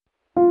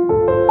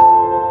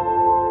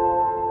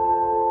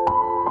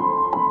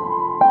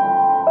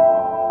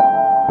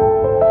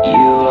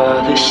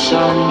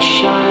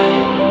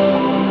sunshine.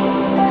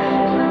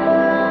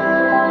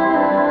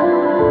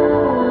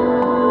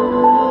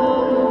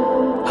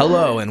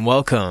 Hello and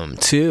welcome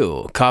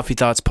to Coffee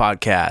Thoughts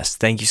Podcast.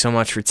 Thank you so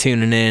much for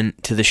tuning in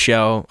to the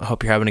show. I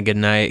hope you're having a good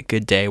night,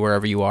 good day,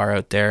 wherever you are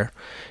out there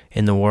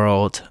in the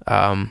world.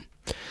 I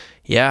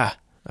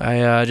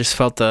just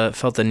felt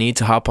the need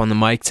to hop on the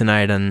mic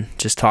tonight and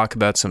just talk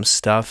about some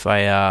stuff.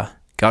 I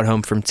got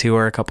home from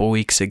tour a couple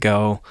weeks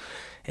ago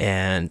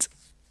and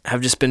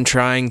have just been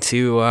trying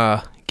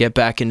to get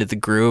back into the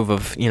groove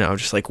of,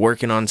 just like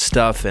working on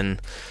stuff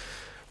and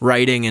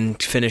writing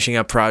and finishing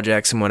up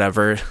projects and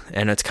whatever.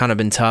 And it's kind of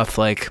been tough,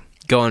 like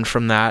going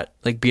from that,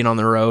 like being on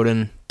the road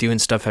and doing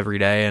stuff every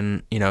day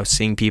and,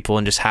 seeing people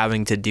and just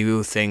having to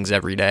do things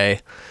every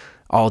day,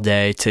 all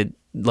day, to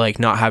like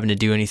not having to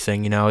do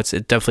anything. It's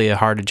definitely a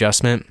hard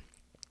adjustment,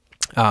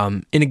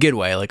 in a good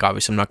way. Like,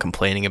 obviously I'm not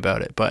complaining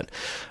about it, but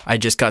I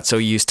just got so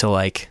used to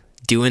like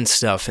doing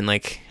stuff and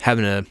like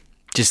having to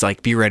just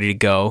like be ready to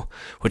go,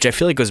 which I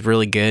feel like was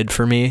really good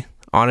for me,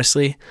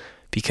 honestly,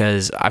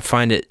 because I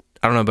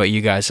don't know about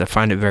you guys, I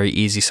find it very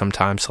easy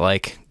sometimes to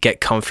like get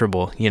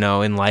comfortable,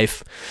 in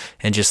life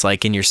and just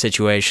like in your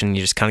situation,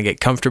 you just kind of get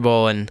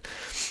comfortable and,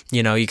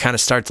 you kind of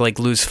start to like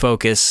lose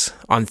focus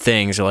on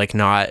things or like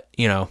not,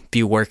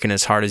 be working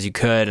as hard as you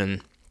could.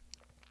 And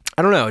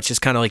I don't know, it's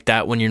just kind of like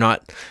that when you're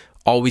not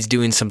always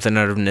doing something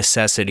out of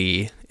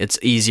necessity, it's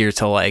easier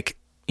to like,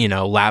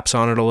 lapse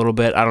on it a little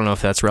bit. I don't know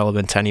if that's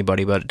relevant to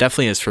anybody, but it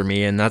definitely is for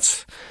me. And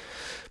that's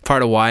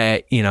part of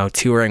why,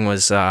 touring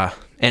was, and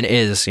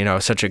is,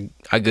 such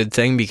a good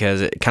thing, because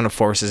it kind of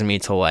forces me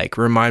to like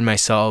remind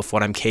myself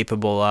what I'm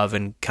capable of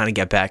and kind of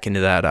get back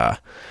into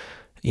that,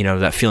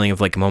 that feeling of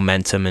like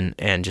momentum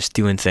and just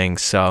doing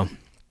things. So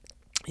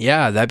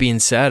yeah, that being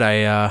said,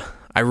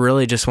 I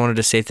really just wanted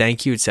to say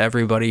thank you to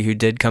everybody who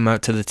did come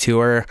out to the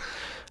tour,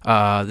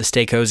 the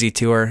Stay Cozy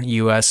tour,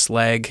 US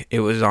leg.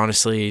 It was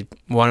honestly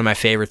one of my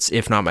favorites,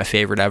 if not my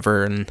favorite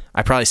ever. And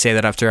I probably say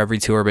that after every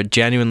tour, but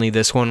genuinely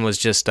this one was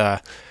just,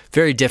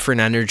 very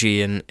different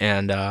energy and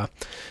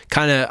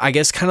kind of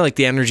like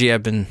the energy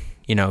I've been,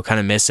 kind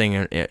of missing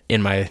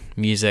in my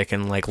music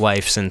and like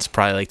life since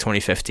probably like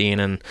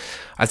 2015. And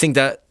I think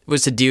that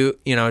was to do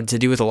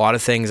with a lot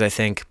of things. I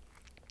think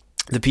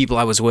the people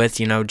I was with,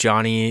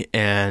 Johnny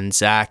and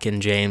Zach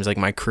and James, like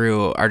my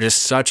crew, are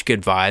just such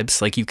good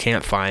vibes. Like you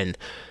can't find,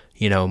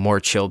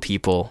 more chill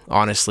people,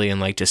 honestly. And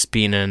like just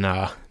being in,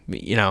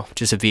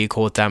 just a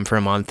vehicle with them for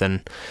a month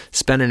and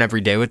spending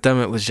every day with them,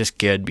 it was just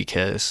good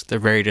because they're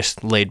very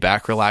just laid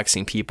back,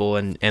 relaxing people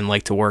and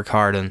like to work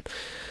hard. And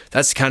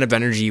that's the kind of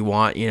energy you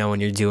want, when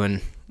you're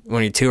touring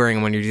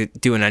and when you're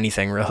doing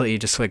anything really. You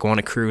just like want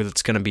a crew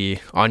that's going to be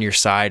on your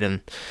side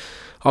and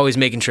always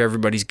making sure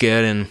everybody's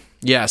good. And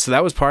yeah, so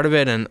that was part of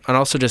it. And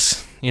also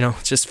just,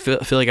 just feel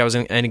like I was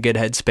in a good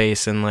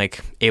headspace and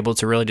like able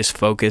to really just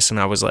focus. And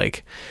I was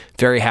like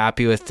very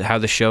happy with how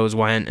the shows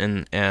went.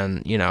 And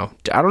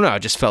I don't know, I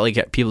just felt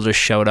like people just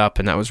showed up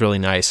and that was really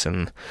nice.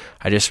 And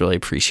I just really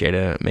appreciate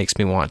it. It makes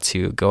me want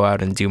to go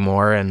out and do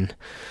more, and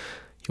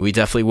we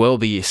definitely will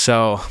be.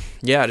 So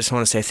yeah, I just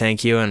want to say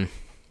thank you. And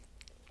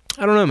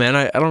I don't know, man,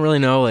 I don't really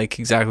know like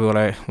exactly what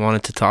I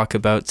wanted to talk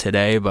about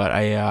today, but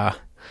I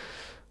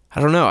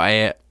don't know.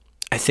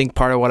 I think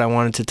part of what I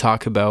wanted to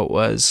talk about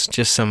was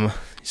just some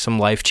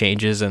life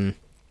changes and,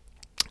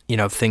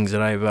 things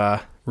that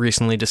I've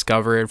recently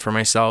discovered for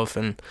myself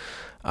and,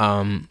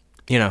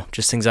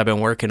 just things I've been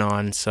working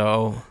on.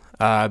 So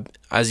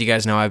as you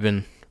guys know, I've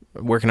been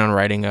working on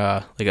writing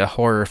like a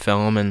horror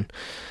film, and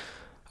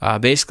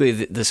basically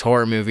this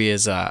horror movie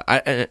is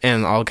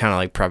and I'll kind of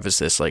like preface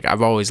this, like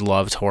I've always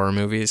loved horror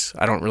movies.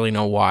 I don't really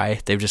know why.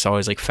 They've just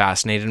always like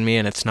fascinated me,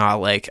 and it's not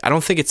like, I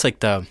don't think it's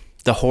like the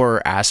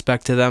horror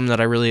aspect to them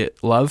that I really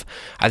love.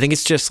 I think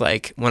it's just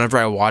like whenever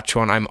I watch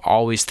one, I'm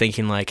always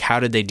thinking like, how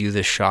did they do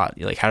this shot?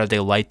 Like, how did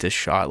they light this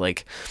shot?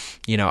 Like,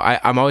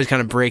 I'm always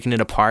kind of breaking it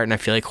apart, and I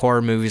feel like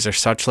horror movies are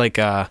such like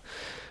an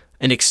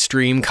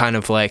extreme kind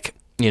of like,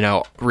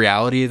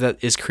 reality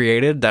that is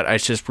created that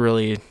it's just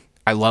really,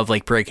 I love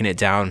like breaking it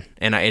down,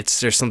 and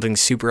there's something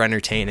super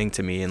entertaining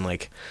to me and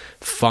like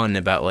fun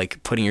about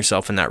like putting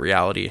yourself in that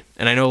reality.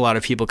 And I know a lot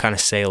of people kind of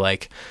say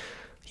like,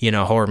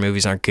 horror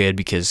movies aren't good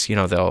because,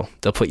 they'll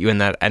put you in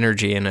that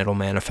energy and it'll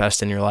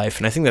manifest in your life.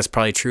 And I think that's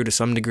probably true to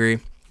some degree.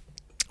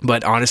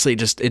 But honestly,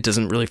 it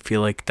doesn't really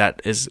feel like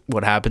that is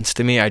what happens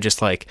to me. I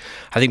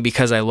think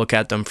because I look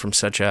at them from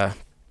such a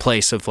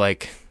place of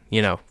like,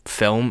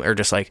 film, or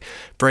just like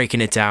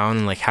breaking it down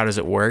and like, how does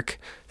it work,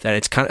 that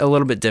it's kind of a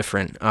little bit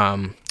different,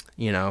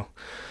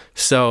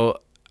 So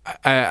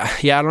I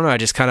don't know. I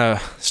just kind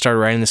of started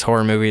writing this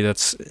horror movie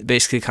that's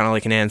basically kind of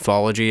like an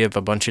anthology of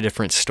a bunch of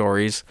different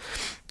stories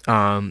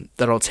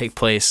that'll take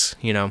place,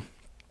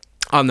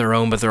 on their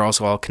own, but they're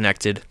also all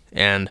connected.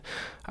 And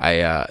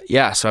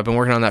so I've been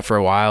working on that for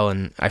a while,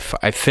 and I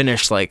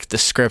finished like the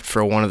script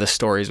for one of the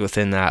stories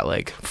within that,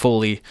 like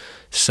fully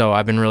So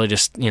I've been really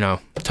just,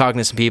 talking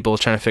to some people,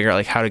 trying to figure out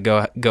like how to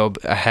go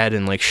ahead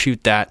and like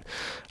shoot that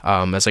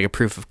as like a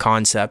proof of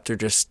concept, or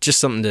just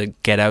something to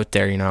get out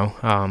there,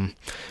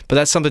 but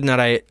that's something that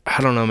I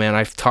don't know, man,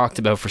 I've talked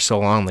about for so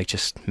long, like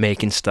just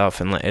making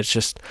stuff, and like,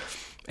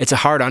 it's a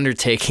hard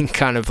undertaking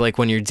kind of like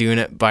when you're doing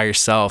it by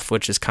yourself,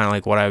 which is kind of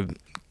like what I've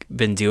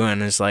been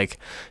doing, is like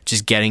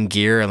just getting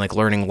gear and like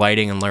learning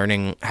lighting and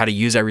learning how to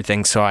use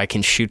everything so I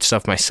can shoot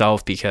stuff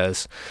myself,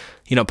 because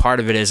part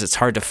of it is it's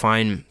hard to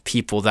find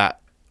people that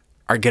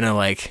are gonna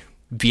like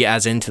be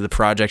as into the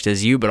project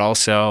as you, but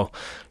also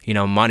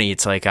money.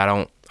 It's like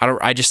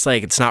I just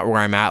like, it's not where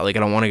I'm at. Like I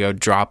don't want to go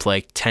drop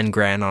like 10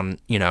 grand on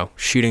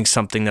shooting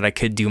something that I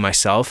could do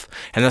myself.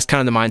 And that's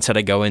kind of the mindset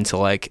I go into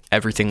like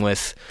everything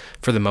with,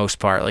 for the most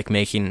part, like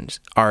making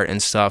art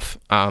and stuff,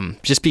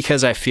 just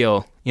because I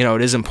feel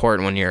it is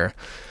important when you're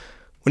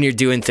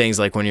doing things,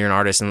 like when you're an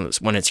artist and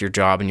when it's your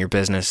job and your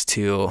business,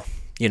 to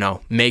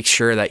make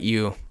sure that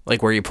you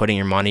like where you're putting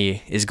your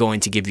money is going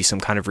to give you some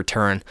kind of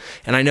return.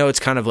 And I know it's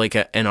kind of like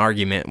an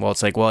argument. Well,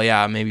 it's like, well,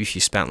 yeah, maybe if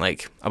you spent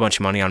like a bunch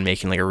of money on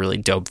making like a really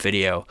dope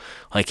video,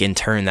 like in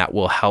turn that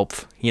will help,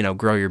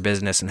 grow your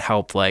business and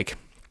help like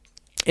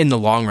in the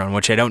long run,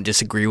 which I don't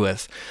disagree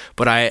with.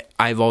 But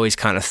I've always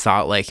kind of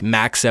thought like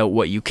max out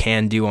what you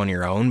can do on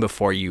your own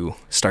before you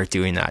start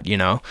doing that,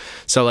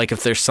 So like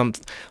if there's some,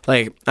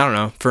 like, I don't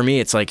know, for me,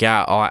 it's like,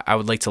 yeah, I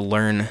would like to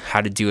learn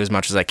how to do as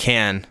much as I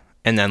can,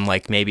 and then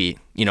like maybe,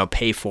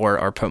 pay for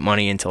or put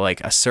money into like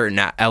a certain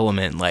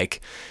element, like,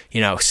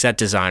 set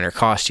design or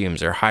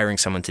costumes, or hiring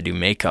someone to do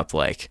makeup,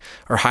 like,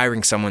 or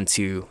hiring someone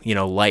to,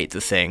 light the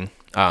thing.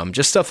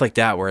 Just stuff like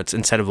that, where it's,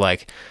 instead of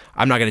like,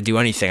 I'm not going to do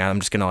anything, I'm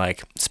just going to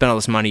like spend all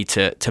this money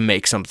to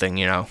make something,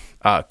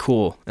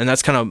 cool. And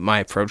that's kind of my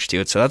approach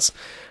to it. So that's,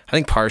 I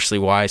think, partially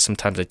why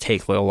sometimes I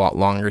take a lot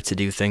longer to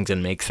do things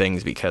and make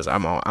things, because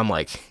I'm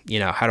like,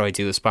 how do I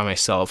do this by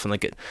myself? And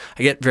like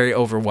I get very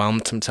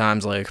overwhelmed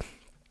sometimes, like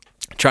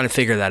trying to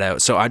figure that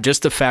out. So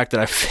just the fact that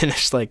I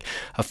finished like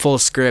a full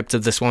script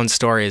of this one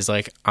story is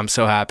like, I'm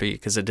so happy,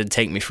 because it did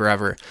take me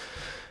forever,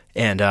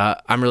 and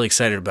I'm really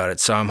excited about it.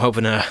 So I'm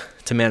hoping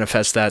to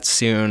manifest that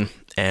soon.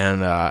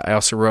 And I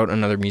also wrote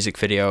another music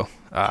video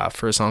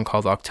for a song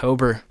called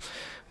October,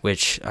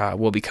 which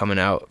will be coming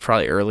out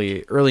probably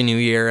early new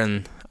year,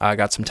 and I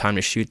got some time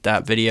to shoot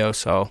that video.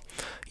 So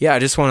yeah, I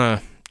just want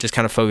to just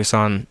kind of focus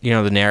on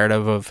the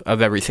narrative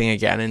of everything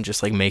again, and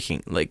just like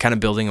making, like, kind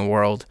of building a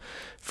world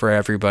for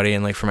everybody,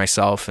 and like for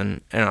myself, and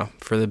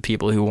for the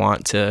people who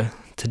want to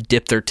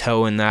dip their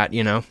toe in that.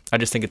 I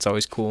just think it's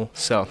always cool.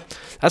 So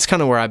that's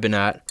kind of where I've been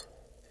at.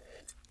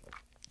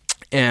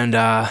 And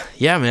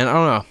yeah, man, I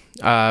don't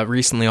know.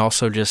 Recently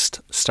also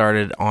just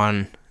started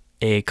on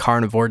a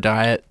carnivore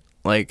diet,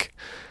 like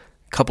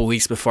a couple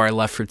weeks before I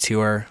left for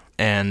tour.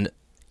 And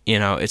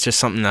it's just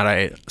something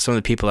that some of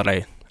the people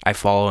that I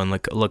follow and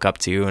look up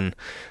to, and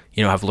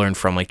have learned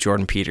from, like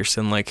Jordan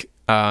Peterson, like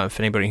if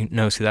anybody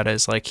knows who that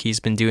is, like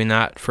he's been doing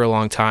that for a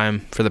long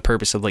time for the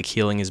purpose of like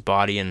healing his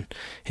body and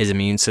his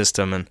immune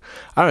system. And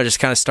I don't know, just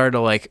kind of started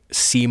to like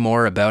see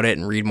more about it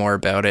and read more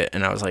about it.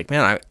 And I was like,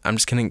 man, I'm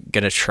just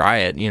gonna try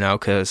it,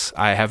 because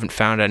I haven't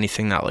found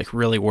anything that like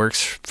really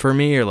works for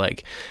me, or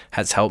like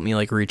has helped me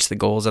like reach the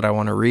goals that I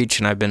want to reach.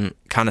 And I've been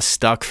kind of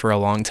stuck for a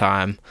long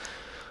time,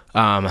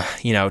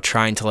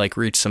 trying to like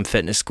reach some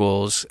fitness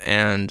goals,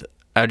 and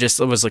I just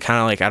was kind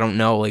of like, I don't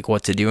know like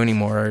what to do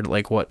anymore, or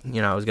like what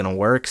is gonna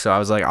work. So I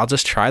was like, I'll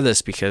just try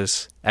this,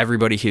 because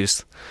everybody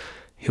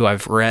who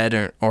I've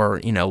read or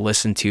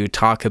listened to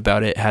talk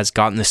about it has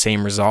gotten the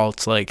same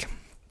results, like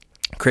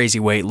crazy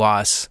weight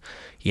loss,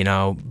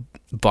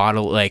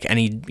 bottle, like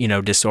any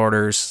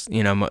disorders,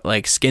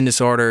 like skin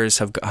disorders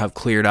have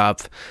cleared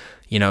up,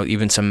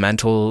 even some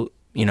mental,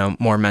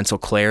 more mental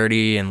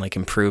clarity, and like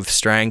improved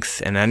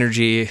strength and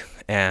energy,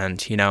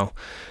 and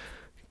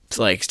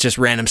like just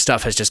random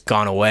stuff has just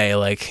gone away,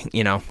 like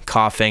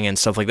coughing and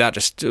stuff like that,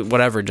 just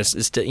whatever, just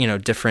it's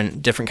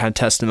different kind of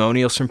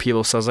testimonials from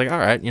people. So I was like, all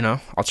right,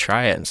 I'll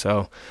try it. And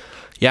so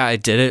yeah, I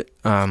did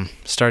it.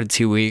 Started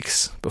 2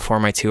 weeks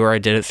before my tour. I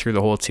did it through the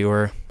whole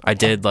tour. I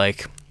did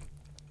like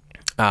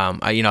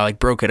I like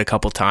broke it a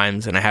couple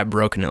times, and I have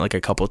broken it like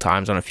a couple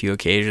times on a few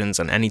occasions,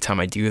 and anytime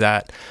I do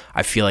that,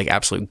 I feel like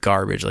absolute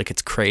garbage. Like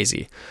it's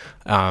crazy.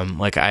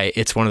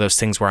 It's one of those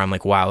things where I'm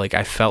like, wow, like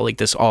I felt like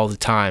this all the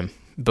time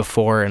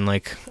before, and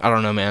like I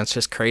don't know, man, it's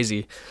just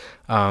crazy.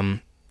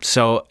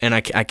 So, and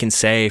I can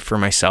say for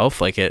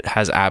myself, like it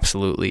has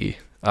absolutely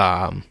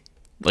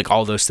like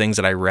all those things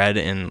that I read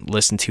and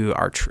listened to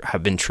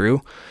have been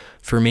true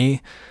for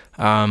me.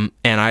 And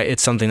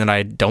it's something that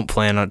I don't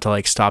plan on to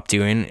like stop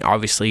doing.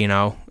 Obviously,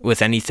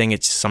 with anything,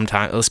 it's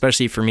sometimes,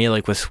 especially for me,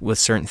 like with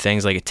certain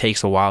things, like it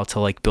takes a while to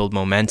like build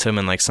momentum,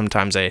 and like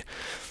sometimes I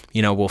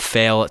will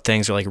fail at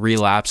things, or like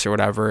relapse or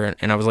whatever.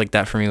 And I was like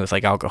that for me with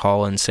like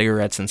alcohol and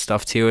cigarettes and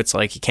stuff too. It's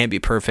like, you can't be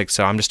perfect.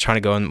 So I'm just trying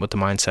to go in with the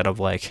mindset of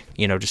like,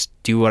 just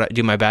do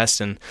my best.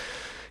 And,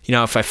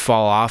 if I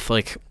fall off,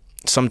 like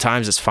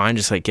sometimes it's fine.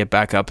 Just like get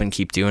back up and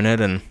keep doing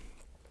it. And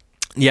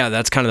yeah,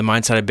 that's kind of the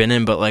mindset I've been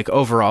in. But like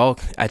overall,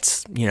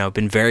 it's,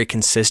 been very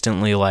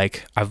consistently,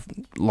 like I've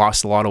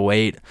lost a lot of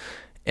weight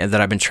and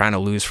that I've been trying to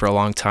lose for a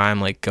long time,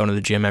 like going to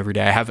the gym every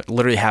day. I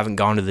haven't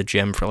gone to the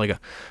gym for like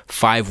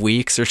 5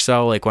 weeks or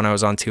so. Like when I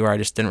was on tour, I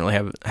just didn't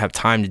really have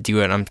time to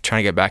do it. I'm trying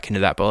to get back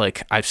into that, but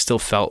like I've still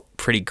felt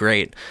pretty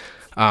great.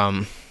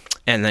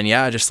 And then,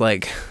 yeah, just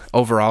like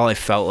overall, I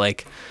felt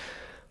like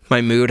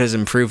my mood has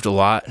improved a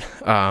lot.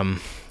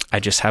 I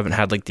just haven't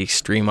had like the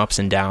extreme ups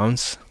and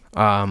downs.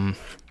 And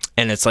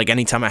it's like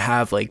anytime I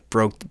have like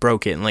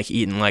broke it and like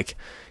eaten like,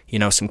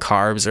 some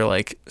carbs or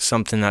like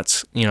something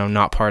that's,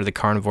 not part of the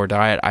carnivore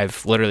diet,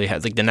 I've literally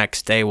had like the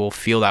next day will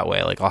feel that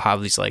way. Like I'll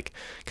have these like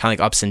kind of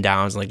like ups and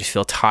downs and like just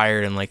feel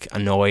tired and like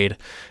annoyed.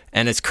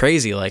 And it's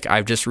crazy. Like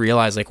I've just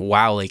realized like,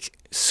 wow, like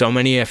so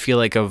many, I feel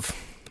like of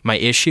my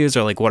issues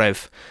or like what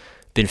I've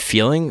been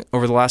feeling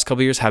over the last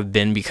couple of years have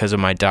been because of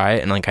my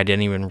diet, and like I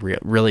didn't even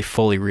really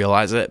fully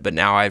realize it, but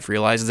now I've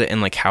realized it,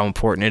 and like how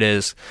important it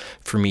is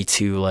for me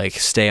to like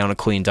stay on a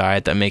clean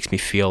diet that makes me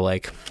feel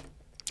like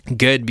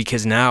good,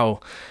 because now,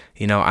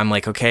 I'm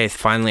like, okay,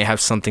 finally I have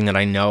something that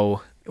I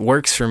know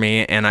works for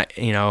me, and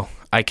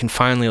I can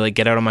finally like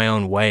get out of my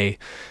own way.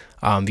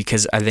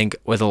 Because I think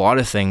with a lot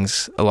of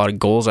things, a lot of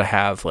goals I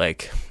have,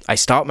 like I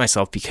stop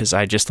myself because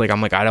I just like,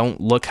 I'm like, I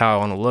don't look how I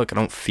want to look. I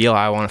don't feel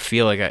how I want to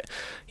feel, like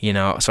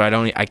so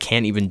I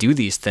can't even do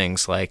these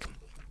things, like,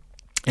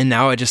 and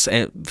now I just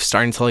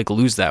starting to like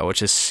lose that,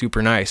 which is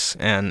super nice.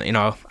 And,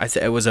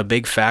 it was a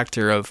big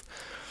factor of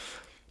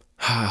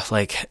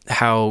like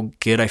how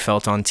good I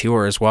felt on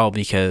tour as well,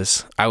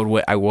 because I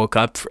woke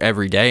up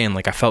every day and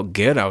like I felt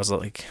good. I was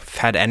like,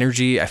 had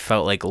energy. I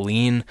felt like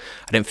lean.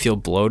 I didn't feel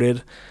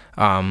bloated.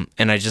 And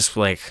I just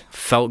like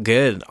felt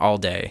good all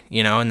day,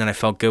 and then I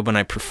felt good when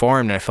I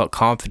performed, and I felt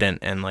confident,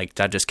 and like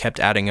that just kept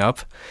adding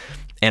up.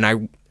 And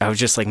I was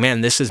just like,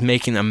 man, this is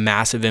making a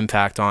massive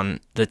impact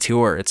on the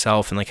tour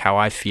itself and like how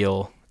I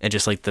feel, and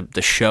just like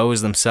the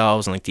shows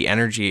themselves and like the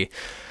energy.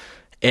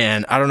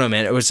 And I don't know,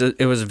 man, it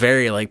was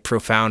very like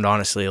profound,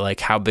 honestly, like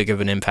how big of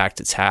an impact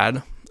it's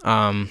had.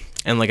 And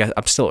like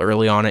I'm still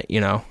early on it,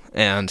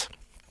 and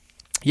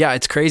yeah,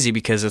 it's crazy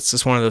because it's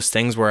just one of those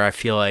things where I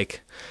feel like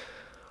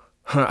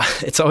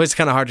it's always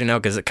kind of hard to know,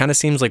 because it kind of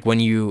seems like when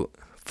you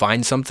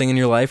find something in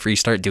your life or you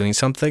start doing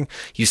something,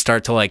 you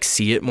start to like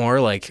see it more,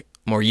 like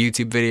more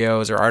YouTube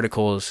videos or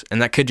articles. And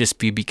that could just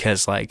be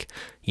because like,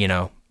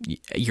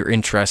 your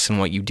interests in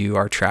what you do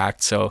are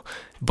tracked. So,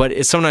 but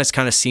it sometimes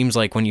kind of seems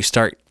like when you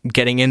start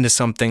getting into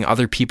something,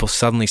 other people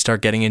suddenly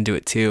start getting into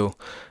it too.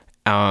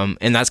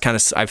 And that's kind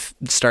of, I've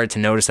started to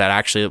notice that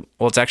actually,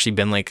 well, it's actually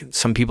been like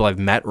some people I've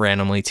met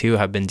randomly too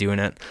have been doing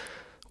it,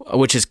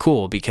 which is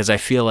cool, because I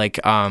feel like,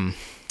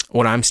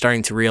 what I'm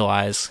starting to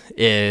realize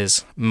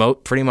is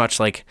pretty much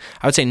like,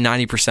 I would say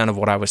 90% of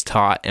what I was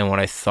taught and what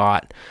I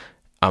thought,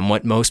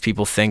 what most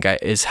people think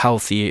is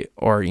healthy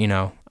or,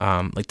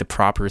 like the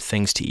proper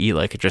things to eat,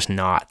 like it's just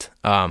not,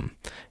 and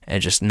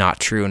just not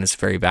true. And it's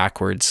very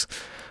backwards.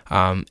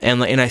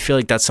 And I feel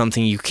like that's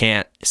something you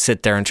can't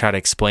sit there and try to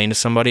explain to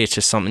somebody. It's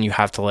just something you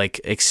have to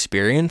like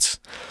experience.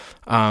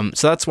 So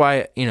that's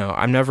why,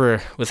 I'm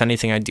never, with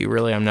anything I do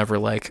really, I'm never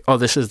like, oh,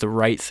 this is the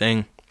right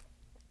thing.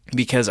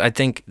 Because I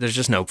think there's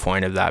just no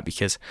point of that,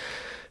 because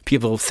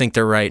people think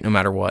they're right no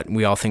matter what.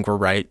 We all think we're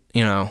right,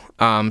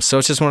 so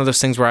it's just one of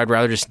those things where I'd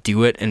rather just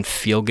do it and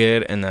feel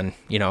good. And then,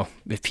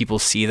 if people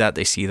see that,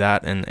 they see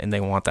that, and they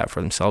want that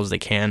for themselves, they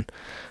can.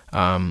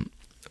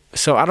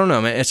 So I don't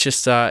know, man. It's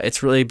just,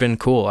 it's really been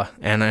cool.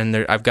 And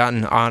I've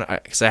gotten on,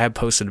 because I have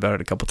posted about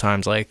it a couple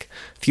times, like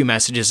a few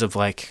messages of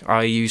like,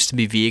 oh, you used to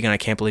be vegan, I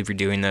can't believe you're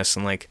doing this.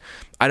 And like,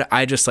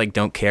 I just like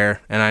don't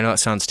care. And I know it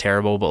sounds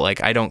terrible, but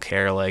like, I don't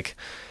care. Like,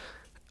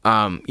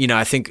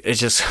 I think it's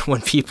just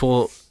when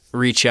people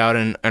reach out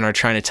and are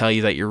trying to tell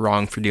you that you're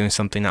wrong for doing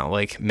something that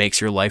like makes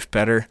your life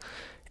better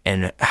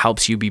and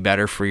helps you be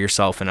better for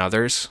yourself and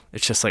others,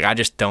 it's just like, I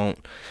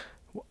don't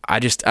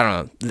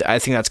know. I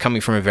think that's coming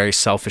from a very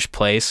selfish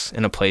place,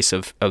 in a place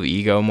of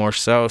ego more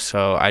so.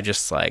 So I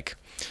just like,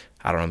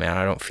 I don't know, man,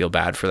 I don't feel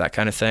bad for that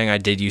kind of thing. I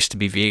did used to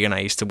be vegan. I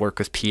used to work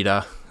with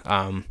PETA.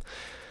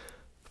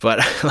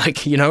 But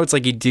like, it's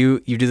like you do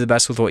the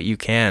best with what you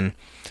can.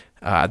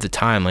 At the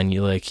time, and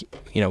you like,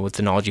 with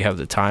the knowledge you have at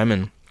the time.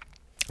 And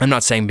I'm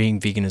not saying being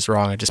vegan is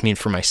wrong. I just mean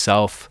for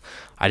myself,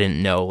 I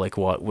didn't know like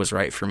what was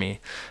right for me.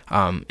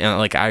 And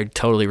like, I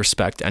totally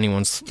respect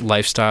anyone's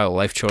lifestyle,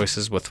 life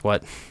choices with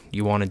what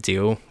you want to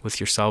do with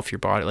yourself, your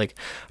body. Like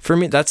for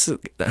me, that's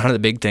kind of the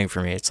big thing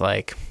for me. It's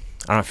like,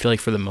 I don't feel like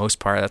for the most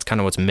part, that's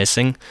kind of what's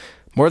missing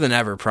more than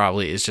ever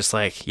probably, is just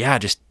like, yeah,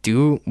 just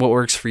do what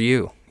works for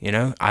you.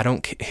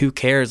 Who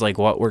cares like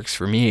what works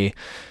for me?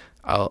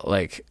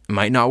 Like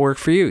might not work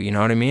for you, you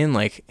know what I mean?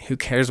 Like, who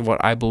cares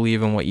what I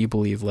believe and what you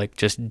believe? Like,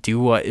 just do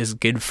what is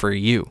good for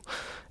you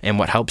and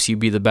what helps you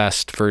be the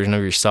best version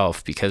of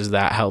yourself, because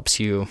that helps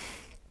you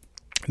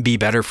be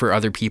better for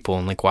other people.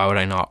 And like, why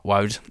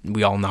would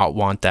we all not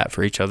want that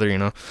for each other,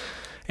 And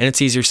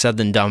it's easier said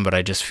than done, but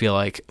I just feel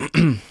like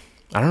I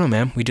don't know,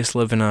 man, we just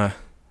live in a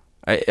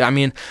I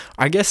mean,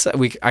 I guess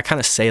I kind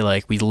of say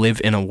like we live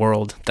in a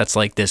world that's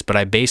like this, but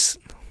I base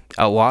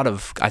a lot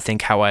of, I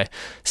think, how I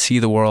see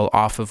the world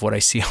off of what I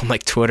see on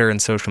like Twitter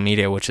and social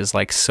media, which is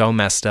like so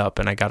messed up,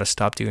 and I got to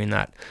stop doing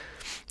that.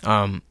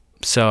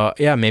 So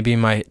yeah, maybe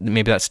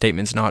that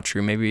statement's not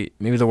true. Maybe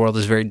the world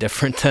is very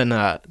different than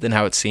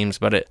how it seems,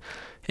 but it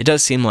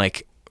does seem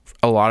like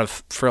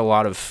for a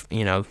lot of,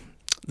 you know,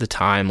 the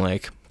time,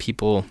 like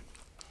people,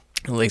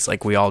 at least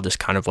like we all just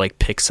kind of like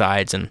pick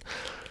sides and,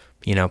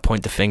 you know,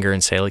 point the finger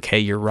and say like, hey,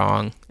 you're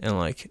wrong, and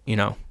like, you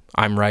know,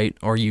 I'm right,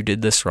 or you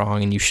did this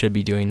wrong and you should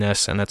be doing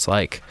this. And it's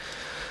like,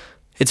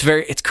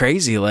 it's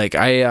crazy. Like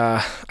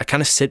I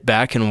kind of sit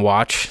back and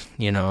watch,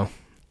 you know,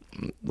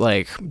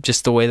 like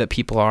just the way that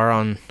people are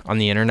on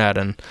the internet,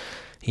 and,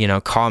 you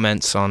know,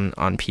 comments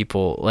on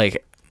people,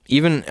 like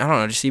even, I don't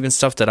know, just even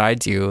stuff that I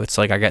do. It's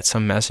like I get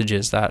some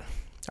messages that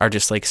are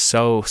just like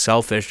so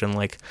selfish, and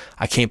like,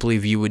 I can't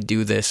believe you would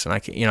do this, and I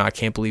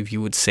can't believe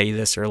you would say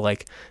this, or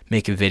like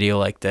make a video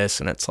like this.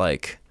 And it's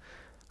like,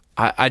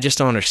 I just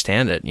don't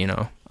understand it, you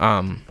know.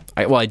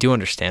 I do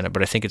understand it,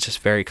 but I think it's just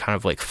very kind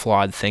of like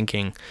flawed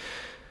thinking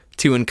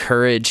to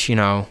encourage, you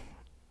know,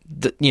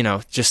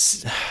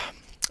 just,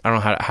 I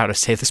don't know how to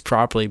say this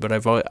properly, but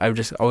I've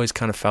just always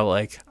kind of felt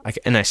like,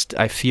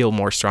 I feel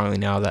more strongly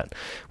now that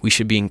we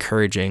should be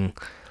encouraging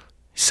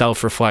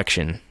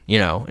self-reflection, you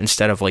know,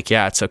 instead of like,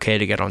 yeah, it's okay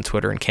to get on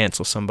Twitter and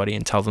cancel somebody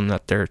and tell them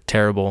that they're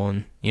terrible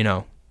and, you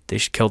know, they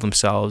should kill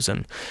themselves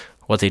and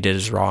what they did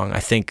is wrong. I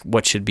think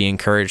what should be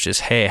encouraged is,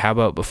 hey, how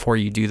about before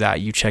you do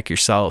that, you check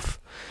yourself?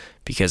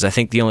 Because I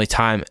think the only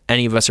time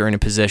any of us are in a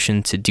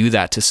position to do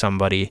that to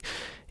somebody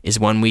is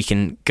when we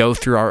can go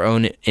through our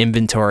own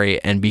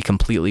inventory and be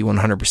completely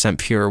 100%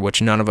 pure,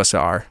 which none of us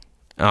are.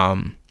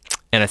 And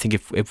I think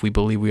if we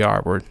believe we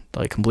are, we're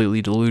like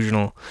completely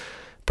delusional.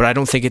 But I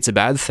don't think it's a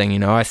bad thing, you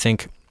know. I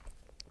think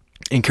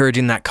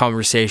encouraging that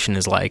conversation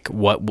is like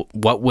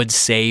what would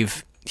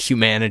save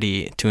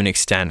humanity to an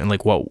extent, and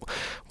like what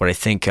I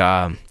think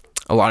a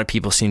lot of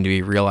people seem to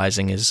be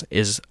realizing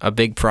is a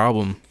big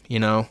problem, you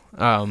know.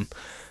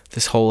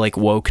 This whole like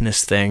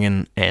wokeness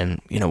thing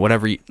and you know,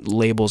 whatever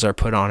labels are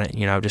put on it,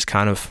 you know, just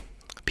kind of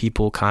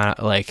people kind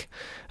of like,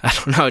 I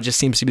don't know, it just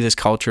seems to be this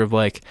culture of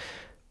like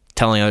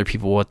telling other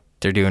people what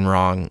they're doing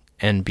wrong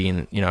and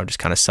being, you know, just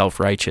kind of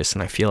self-righteous.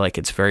 And I feel like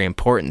it's very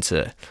important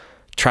to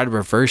try to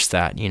reverse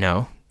that, you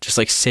know, just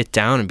like sit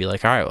down and be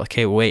like, all right,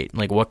 okay, wait,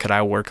 like what could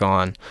I work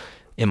on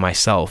in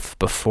myself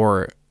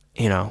before,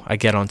 you know, I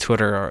get on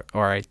Twitter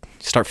or I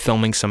start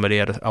filming somebody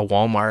at a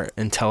Walmart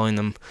and telling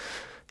them,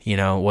 you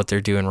know, what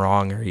they're doing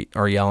wrong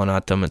or yelling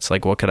at them. It's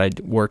like, what could I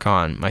work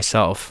on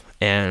myself?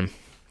 And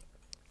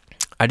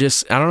I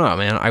don't know,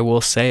 man. I will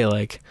say,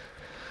 like,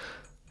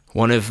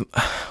 one of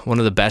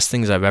the best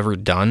things I've ever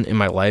done in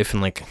my life,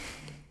 and like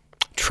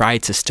try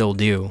to still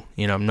do,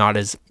 you know, I'm not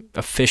as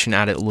efficient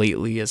at it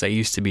lately as I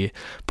used to be,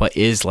 but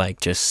is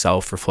like just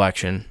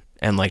self-reflection,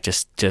 and like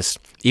just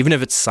even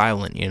if it's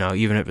silent, you know,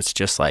 even if it's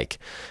just like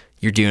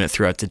you're doing it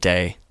throughout the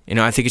day. You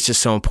know, I think it's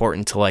just so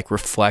important to like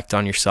reflect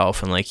on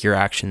yourself and like your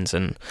actions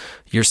and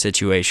your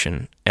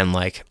situation, and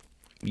like,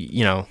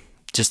 you know,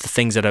 just the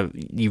things that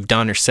you've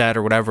done or said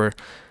or whatever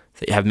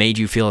that have made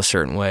you feel a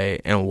certain way,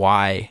 and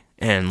why,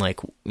 and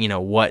like, you know,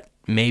 what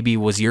maybe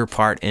was your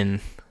part in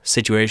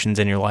situations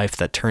in your life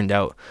that turned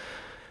out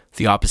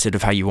the opposite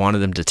of how you wanted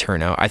them to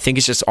turn out. I think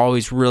it's just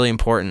always really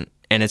important,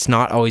 and it's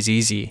not always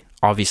easy,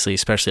 obviously,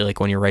 especially like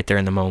when you're right there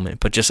in the moment,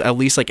 but just at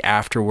least like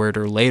afterward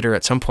or later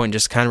at some point,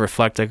 just kind of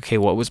reflect like, okay,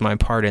 what was my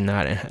part in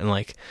that? And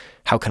like,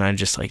 how can I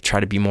just like try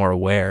to be more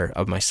aware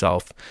of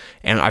myself?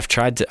 And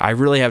I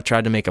really have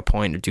tried to make a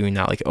point of doing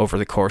that like over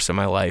the course of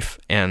my life,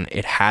 and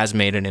it has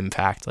made an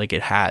impact. Like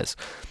it has.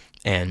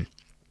 And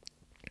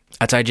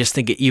I just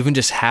think even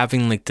just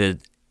having like the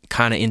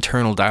kind of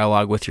internal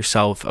dialogue with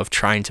yourself of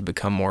trying to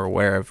become more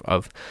aware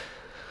of,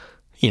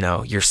 you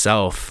know,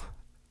 yourself,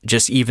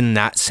 just even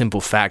that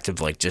simple fact of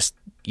like, just,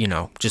 you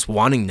know, just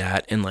wanting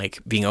that and like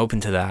being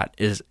open to that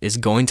is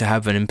going to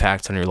have an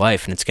impact on your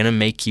life. And it's going to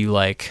make you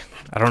like,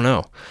 I don't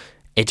know,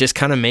 it just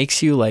kind of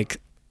makes you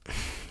like,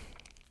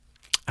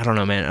 I don't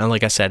know, man. And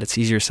like I said, it's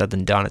easier said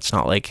than done. It's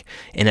not like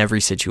in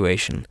every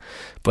situation,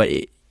 but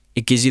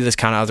it gives you this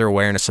kind of other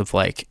awareness of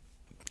like,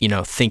 you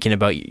know, thinking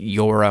about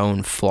your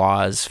own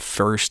flaws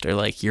first, or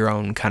like your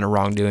own kind of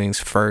wrongdoings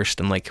first,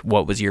 and like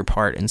what was your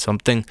part in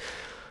something,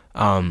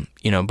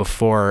 you know,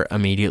 before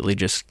immediately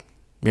just,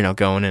 you know,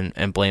 going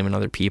and blaming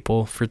other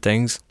people for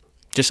things.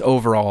 Just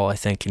overall, I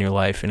think, in your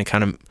life. And it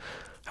kind of,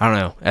 I don't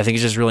know, I think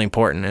it's just really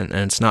important, and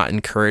it's not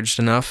encouraged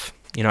enough.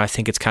 You know, I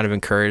think it's kind of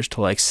encouraged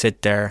to like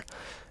sit there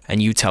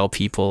and you tell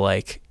people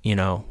like, you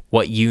know,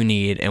 what you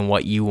need and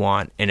what you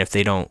want, and if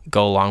they don't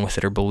go along with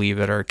it or believe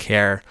it or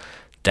care,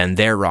 then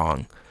they're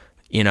wrong.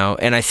 You know,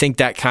 and I think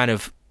that kind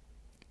of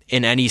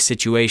in any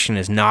situation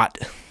is not,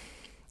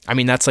 I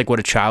mean, that's like what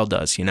a child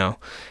does, you know,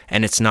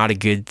 and it's not a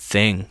good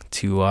thing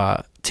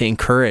to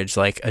encourage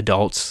like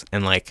adults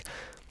and like,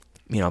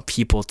 you know,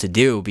 people to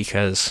do,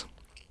 because,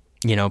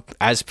 you know,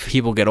 as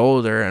people get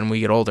older and we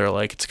get older,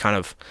 like it's kind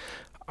of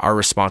our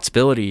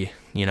responsibility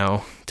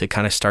to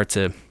kind of start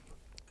to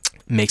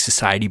make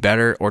society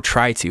better, or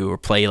try to, or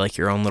play like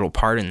your own little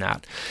part in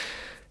that.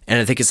 And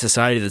I think a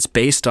society that's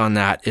based on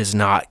that is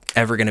not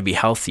ever going to be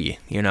healthy.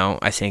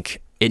 I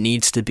think it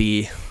needs to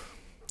be,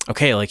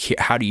 okay, like,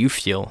 how do you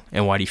feel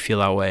and why do you feel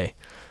that way?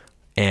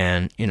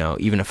 And,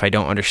 even if I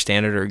don't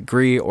understand it or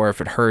agree, or if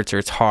it hurts or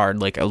it's hard,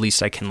 like, at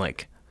least I can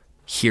like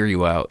hear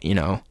you out,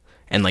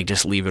 and like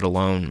just leave it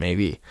alone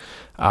maybe.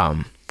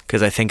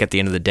 Because I think at the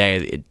end of the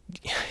day,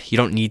 you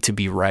don't need to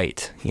be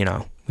right. We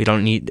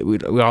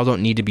all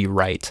don't need to be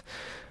right.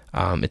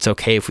 It's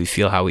okay if we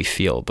feel how we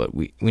feel, but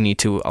we need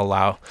to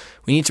allow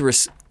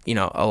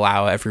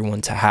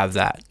everyone to have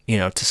that,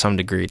 to some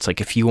degree. It's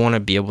like, if you want to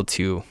be able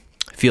to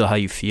feel how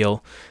you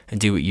feel and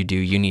do what you do,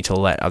 you need to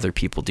let other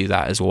people do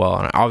that as well.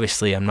 And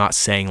obviously I'm not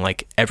saying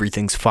like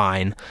everything's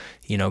fine,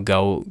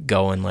 go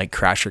and like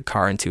crash your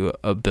car into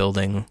a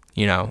building,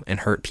 and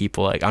hurt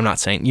people. Like, I'm not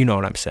saying,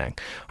 what I'm saying.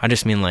 I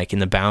just mean like in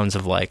the bounds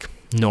of like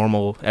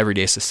normal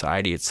everyday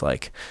society. It's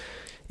like,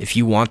 if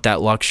you want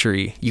that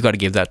luxury, you got to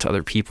give that to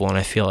other people. And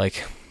I feel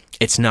like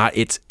it's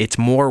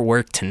more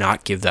work to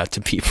not give that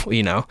to people,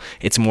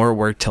 it's more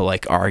work to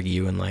like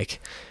argue and like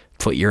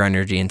put your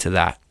energy into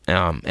that.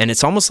 And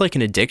it's almost like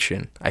an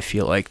addiction, I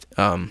feel like,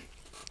 and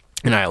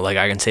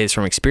I can say this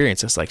from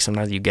experience. It's like,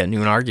 sometimes you get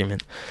into an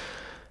argument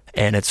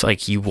and it's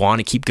like, you want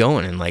to keep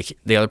going, and like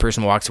the other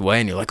person walks away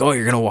and you're like, oh,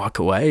 you're going to walk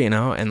away,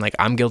 and like,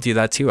 I'm guilty of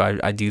that too.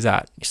 I do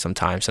that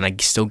sometimes, and I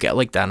still get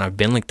like that. And I've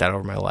been like that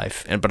over my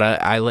life. But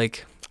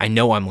I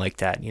know I'm like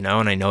that, and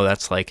I know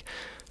that's like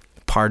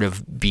part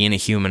of being a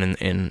human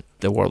in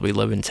the world we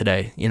live in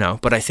today,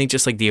 but I think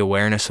just like the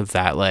awareness of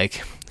that,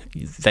 like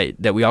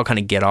that we all kind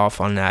of get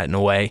off on that in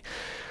a way,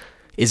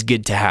 is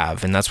good to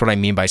have. And that's what I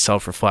mean by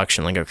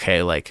self-reflection. Like,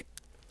 okay, like,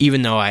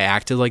 even though I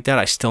acted like that,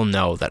 I still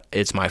know that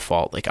it's my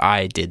fault. Like,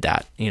 I did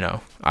that,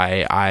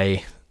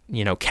 I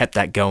kept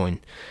that going.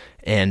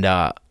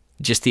 And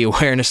just the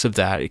awareness of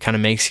that, it kind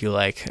of makes you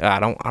like, I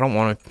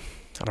want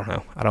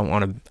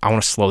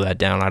to slow that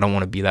down. I don't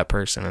want to be that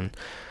person. And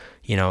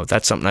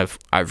that's something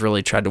I've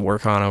really tried to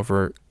work on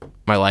over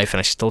my life, and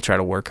I still try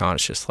to work on.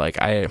 It's just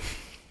like, I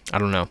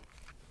don't know,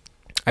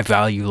 I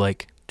value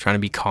like trying to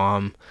be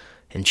calm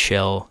and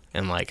chill,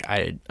 and like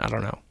I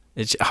don't know,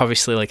 it's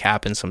obviously like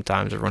happens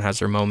sometimes. Everyone has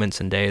their moments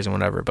and days and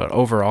whatever, but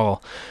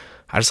overall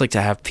I just like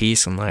to have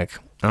peace, and like,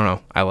 I don't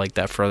know, I like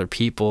that for other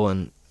people.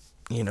 And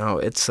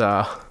it's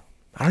I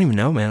don't even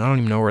know, man. I don't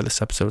even know where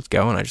this episode's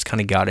going. I just kind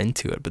of got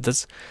into it, but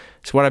it's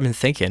what I've been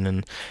thinking.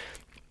 And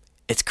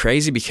it's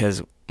crazy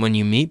because when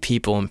you meet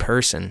people in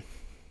person,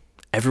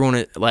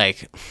 everyone,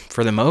 like,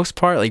 for the most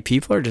part, like,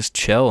 people are just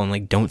chill and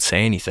like don't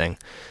say anything.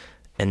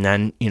 And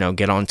then,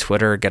 get on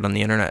Twitter, get on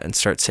the internet and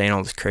start saying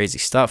all this crazy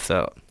stuff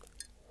that,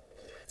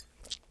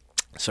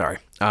 it's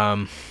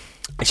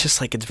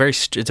just like, it's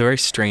a very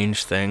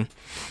strange thing.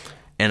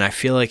 And I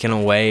feel like in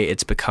a way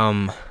it's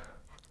become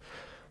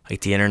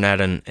like the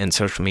internet and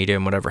social media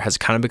and whatever has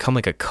kind of become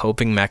like a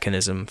coping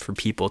mechanism for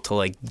people to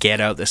like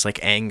get out this like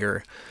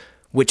anger,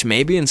 which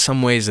maybe in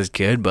some ways is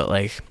good, but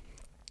like,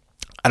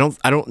 I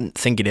don't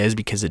think it is,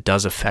 because it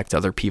does affect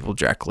other people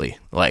directly.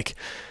 Like,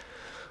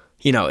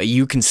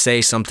 you can say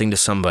something to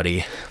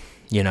somebody,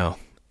 and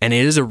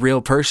it is a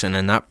real person,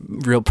 and that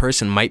real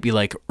person might be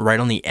like right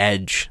on the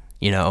edge,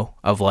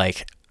 of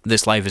like,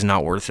 this life is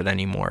not worth it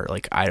anymore.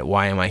 Like,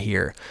 why am I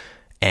here?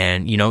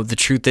 And, the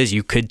truth is,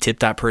 you could tip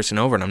that person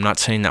over, and I'm not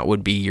saying that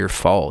would be your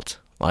fault,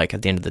 like,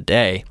 at the end of the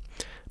day,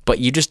 but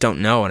you just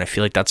don't know. And I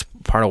feel like that's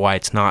part of why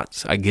it's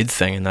not a good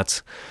thing. And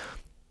that's,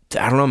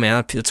 I don't know,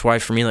 man. That's why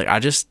for me, like,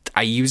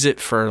 I use it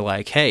for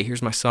like, hey,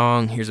 here's my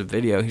song, here's a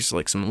video, here's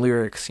like some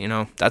lyrics,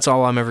 that's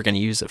all I'm ever going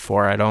to use it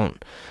for.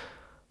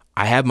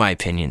 I have my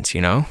opinions,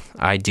 I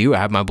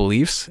have my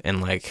beliefs,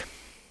 and like,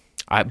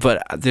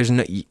 but there's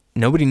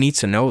nobody needs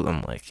to know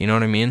them. Like, you know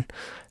what I mean?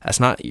 That's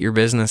not your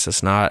business.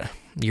 It's not,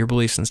 your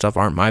beliefs and stuff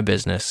aren't my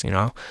business,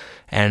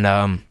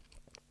 and,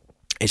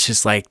 it's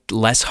just like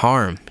less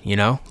harm,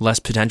 less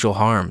potential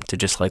harm to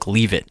just like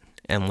leave it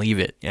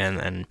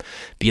and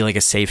be like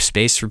a safe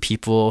space for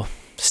people,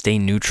 stay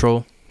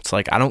neutral. It's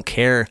like, I don't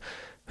care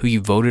who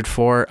you voted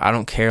for. I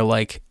don't care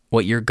like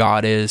what your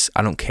God is.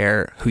 I don't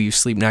care who you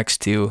sleep next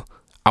to.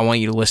 I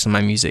want you to listen to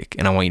my music,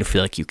 and I want you to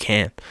feel like you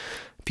can,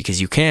 because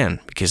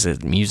the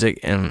music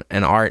and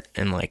art,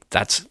 and like,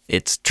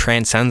 it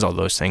transcends all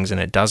those things,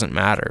 and it doesn't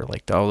matter.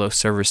 Like, all those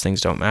service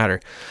things don't matter.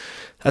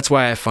 That's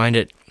why I find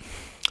it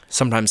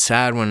sometimes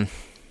sad when,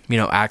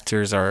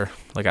 actors are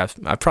like,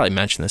 I've probably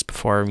mentioned this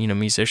before,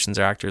 musicians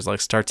or actors like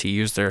start to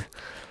use their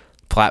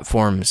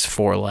platforms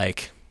for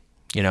like,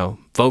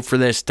 vote for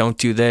this, don't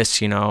do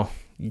this,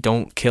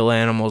 don't kill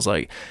animals,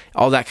 like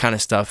all that kind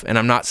of stuff. And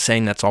I'm not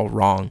saying that's all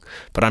wrong,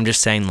 but I'm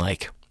just saying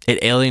like,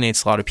 it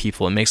alienates a lot of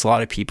people. It makes a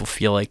lot of people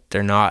feel like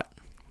they're not,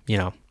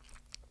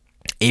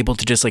 able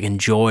to just like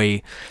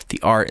enjoy the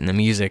art and the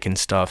music and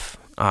stuff.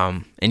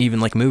 And even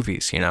like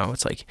movies,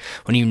 it's like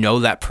when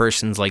that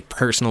person's like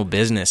personal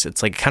business,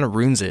 it's like, it kind of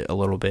ruins it a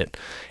little bit.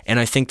 And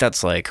I think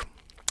that's like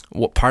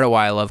part of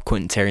why I love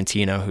Quentin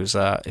Tarantino, who's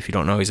if you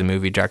don't know, he's a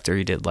movie director.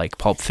 He did like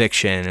Pulp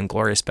Fiction and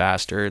Glorious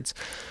Bastards,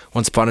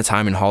 Once Upon a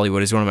Time in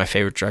Hollywood. He's one of my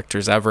favorite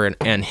directors ever,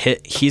 and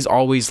he's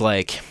always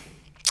like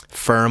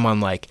firm on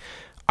like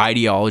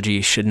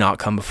ideology should not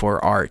come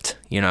before art,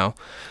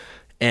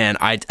 and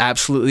I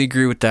absolutely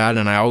agree with that,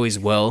 and I always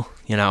will.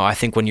 I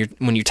think when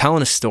you're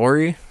telling a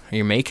story or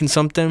you're making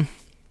something,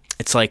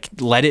 it's like,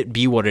 let it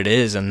be what it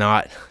is and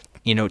not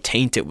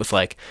taint it with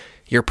like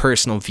your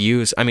personal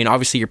views. I mean,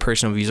 obviously your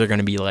personal views are going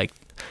to be like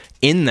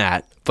in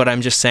that, but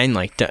I'm just saying,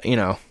 like,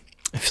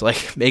 if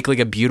like make like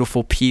a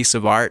beautiful piece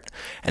of art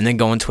and then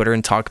go on Twitter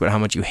and talk about how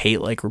much you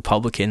hate like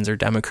Republicans or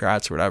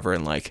Democrats or whatever,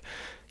 and like,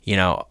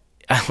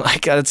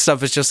 like that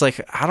stuff is just like,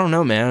 I don't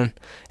know, man.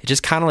 It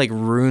just kind of like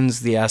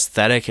ruins the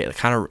aesthetic. It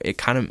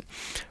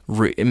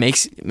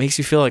makes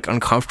you feel like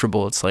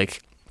uncomfortable. It's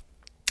like,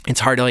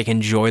 it's hard to like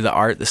enjoy the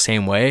art the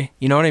same way.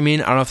 You know what I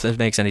mean? I don't know if this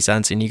makes any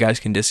sense, and you guys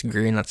can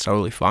disagree, and that's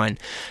totally fine.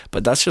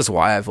 But that's just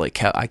why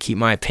I keep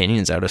my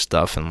opinions out of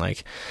stuff, and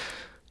like,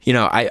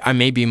 I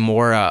may be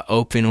more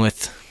open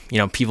with,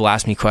 people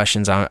ask me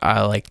questions.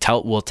 I like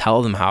will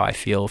tell them how I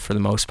feel for the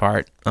most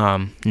part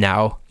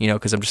now,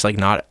 because I'm just like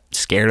not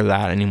scared of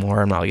that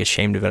anymore. I'm not like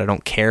ashamed of it. I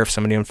don't care if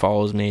somebody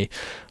unfollows me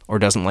or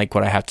doesn't like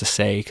what I have to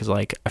say, because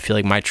like I feel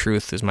like my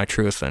truth is my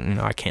truth,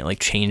 and I can't like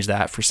change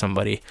that for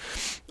somebody.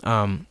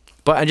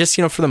 But I just,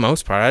 for the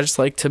most part, I just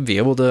like to be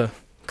able to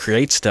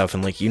create stuff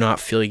and like you not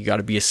feel like you got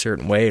to be a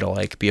certain way to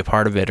like be a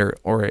part of it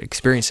or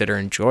experience it or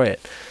enjoy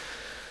it,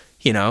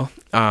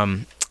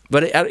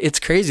 But it's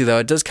crazy though.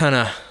 It does kind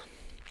of,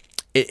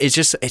 it's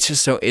just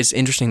so, it's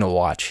interesting to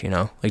watch,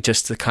 like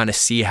just to kind of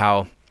see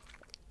how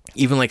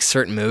even like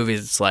certain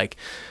movies, it's like,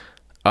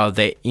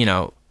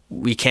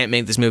 we can't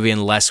make this movie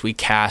unless we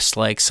cast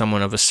like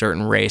someone of a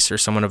certain race or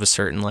someone of a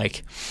certain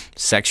like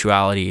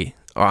sexuality.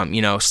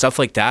 Stuff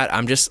like that.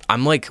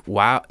 I'm like,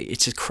 wow,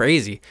 it's just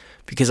crazy,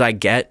 because I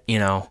get, we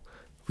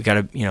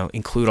got to,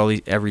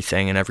 include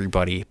everything and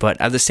everybody.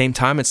 But at the same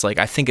time, it's like,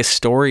 I think a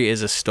story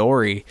is a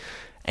story,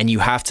 and you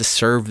have to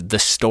serve the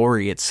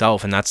story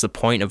itself. And that's the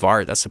point of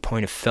art. That's the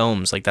point of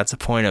films. Like, that's the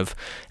point of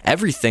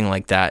everything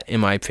like that, in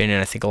my opinion.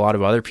 I think a lot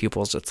of other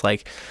people's, it's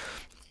like,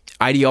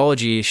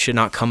 ideology should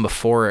not come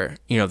before,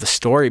 the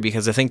story,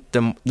 because I think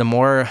the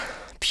more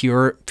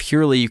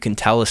purely you can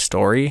tell a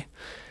story,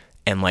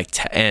 and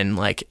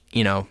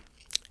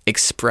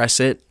express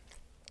it,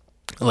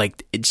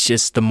 like, it's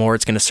just the more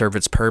it's going to serve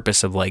its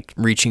purpose of like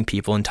reaching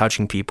people and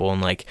touching people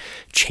and like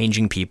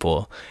changing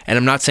people. And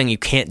I'm not saying you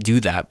can't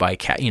do that by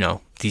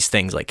these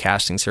things like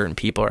casting certain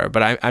people,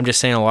 but I'm just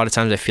saying a lot of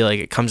times I feel like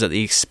it comes at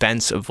the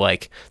expense of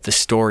like the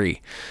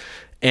story.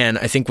 And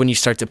I think when you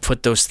start to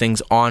put those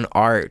things on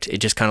art, it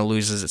just kind of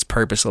loses its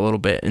purpose a little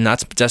bit. And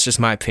that's just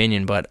my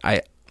opinion, but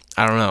I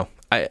don't know.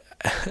 I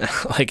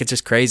like, it's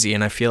just crazy.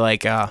 And I feel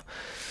like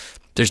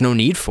there's no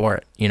need for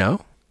it,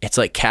 It's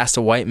like, cast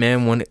a white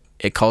man when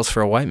it calls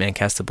for a white man,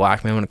 cast a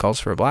black man when it calls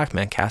for a black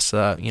man, cast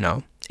a,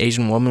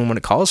 Asian woman when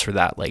it calls for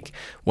that, like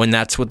when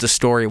that's what the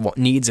story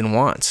needs and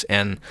wants.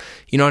 And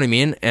you know what I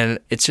mean? And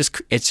it's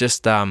just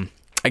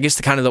I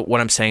guess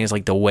what I'm saying is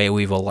like the way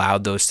we've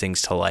allowed those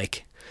things to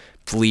like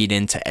bleed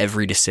into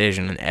every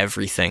decision and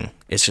everything.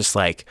 It's just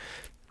like,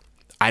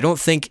 I don't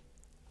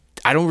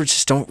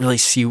really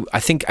see, I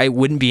think I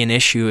wouldn't be an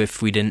issue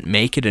if we didn't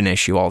make it an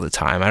issue all the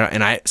time.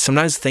 I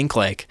sometimes think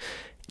like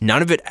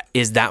none of it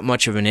is that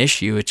much of an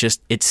issue.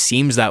 It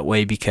seems that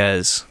way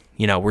because,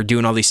 we're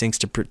doing all these things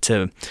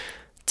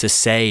to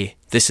say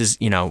this is,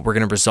 we're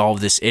going to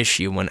resolve this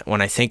issue,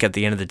 when I think at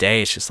the end of the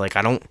day, it's just like,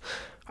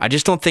 I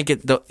just don't think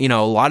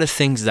a lot of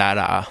things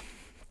that,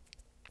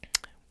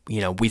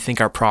 we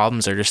think are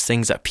problems are just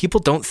things that people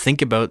don't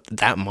think about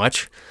that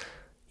much.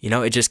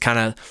 It just kind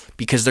of,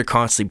 because they're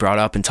constantly brought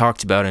up and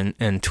talked about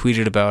and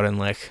tweeted about, and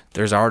like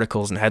there's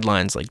articles and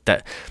headlines like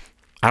that.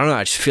 I don't know.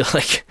 I just feel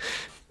like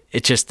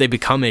they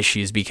become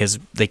issues because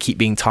they keep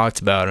being talked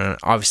about. And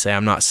obviously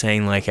I'm not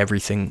saying like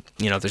everything,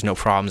 there's no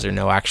problems or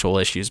no actual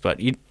issues, but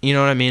you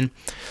know what I mean?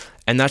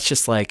 And that's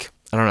just like,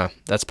 I don't know.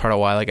 That's part of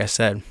why, like I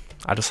said,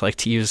 I just like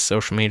to use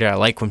social media. I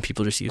like when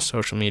people just use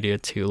social media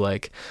to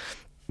like,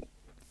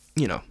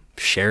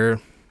 share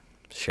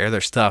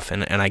their stuff.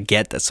 And I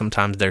get that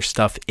sometimes their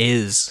stuff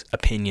is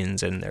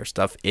opinions and their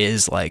stuff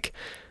is like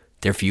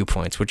their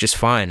viewpoints, which is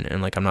fine.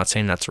 And like, I'm not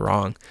saying that's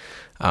wrong.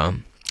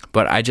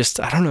 But I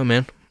don't know,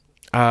 man.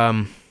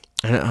 And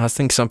I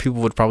think some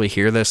people would probably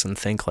hear this and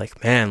think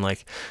like, man,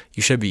 like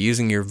you should be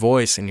using your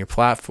voice and your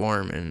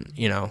platform, and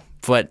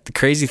but the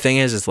crazy thing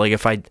is like,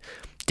 if I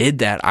did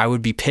that, I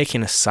would be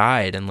picking a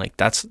side, and like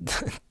that's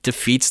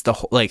defeats the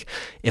whole, like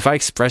if I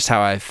expressed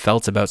how I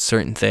felt about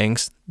certain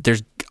things,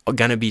 there's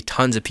gonna be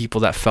tons of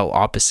people that felt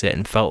opposite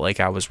and felt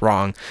like I was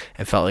wrong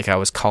and felt like I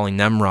was calling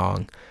them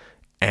wrong,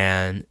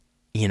 and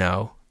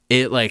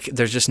it like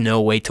there's just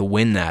no way to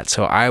win that.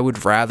 So I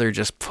would rather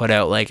just put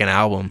out like an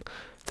album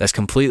that's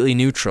completely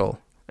neutral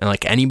and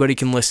like anybody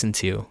can listen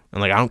to you,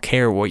 and like I don't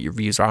care what your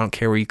views are, I don't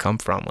care where you come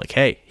from, like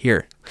hey,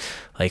 here,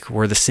 like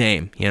we're the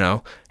same, you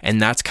know.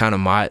 And that's kind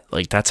of my,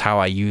 like that's how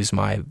I use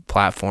my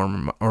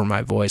platform or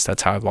my voice.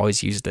 That's how I've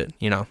always used it,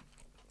 you know,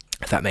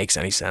 if that makes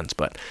any sense.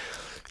 But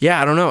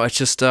yeah, I don't know, it's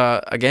just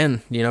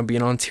again, you know,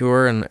 being on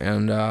tour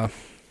and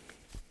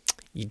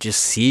you just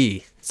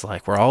see it's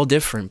like we're all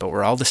different but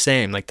we're all the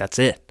same, like that's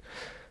it,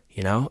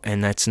 you know.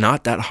 And that's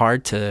not that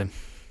hard to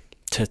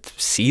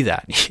see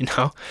that, you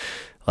know,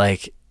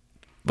 like,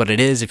 but it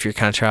is if you're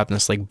kind of trapped in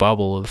this like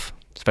bubble of,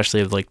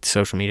 especially of like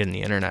social media and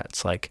the internet.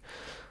 It's like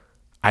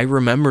I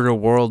remembered a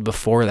world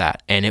before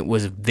that and it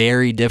was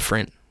very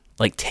different,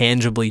 like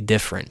tangibly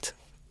different,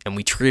 and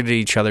we treated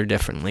each other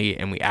differently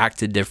and we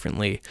acted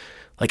differently.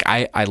 Like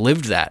I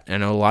lived that,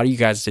 and a lot of you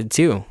guys did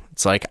too.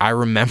 It's like I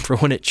remember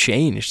when it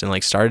changed and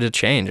like started to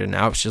change, and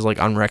now it's just like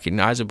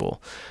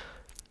unrecognizable.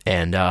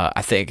 And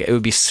I think it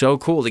would be so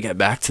cool to get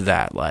back to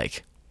that,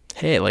 like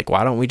hey, like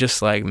why don't we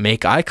just like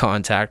make eye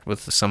contact with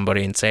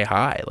somebody and say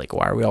hi? Like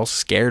why are we all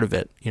scared of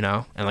it, you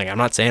know? And like I'm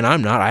not saying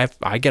I'm not.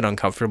 I get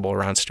uncomfortable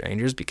around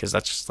strangers because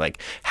that's just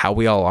like how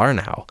we all are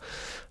now,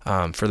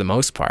 for the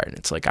most part. And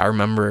it's like I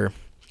remember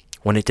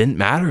when it didn't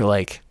matter,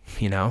 like,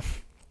 you know,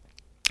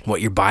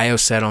 what your bio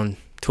said on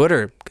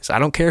Twitter, because I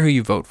don't care who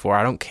you vote for.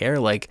 I don't care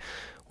like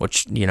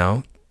what, you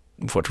know,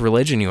 what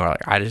religion you are.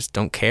 Like, I just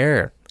don't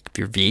care if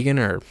you're vegan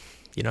or,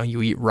 you know,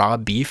 you eat raw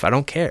beef. I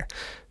don't care.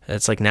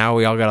 It's like now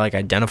we all gotta like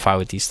identify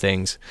with these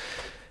things,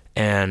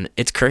 and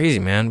it's crazy,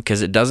 man,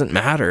 because it doesn't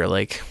matter.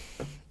 Like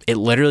it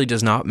literally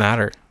does not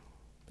matter.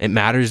 It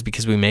matters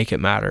because we make it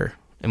matter,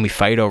 and we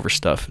fight over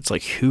stuff. It's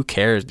like, who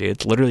cares, dude?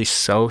 It's literally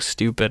so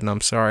stupid, and I'm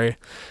sorry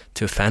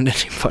to offend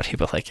anybody,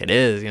 but like it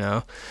is, you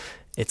know.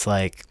 It's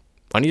like,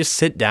 why don't you just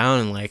sit down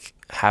and like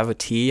have a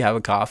tea, have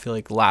a coffee,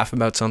 like laugh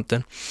about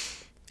something,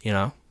 you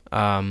know?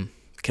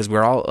 Because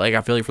we're all like,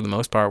 I feel like for the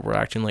most part we're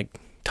acting like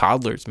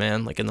toddlers,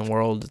 man. Like in the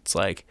world, it's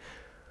like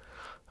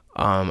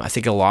I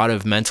think a lot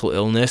of mental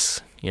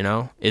illness, you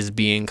know, is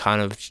being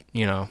kind of,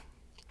 you know,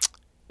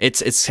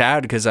 it's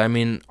sad because I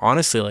mean,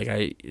 honestly, like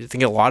I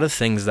think a lot of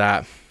things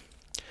that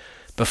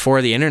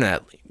before the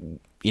internet,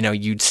 you know,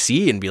 you'd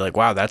see and be like,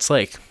 wow, that's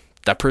like,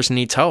 that person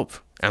needs help,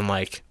 and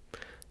like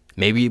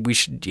maybe we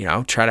should, you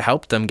know, try to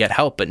help them get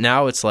help. But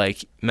now it's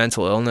like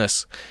mental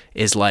illness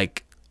is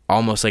like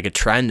almost like a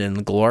trend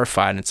and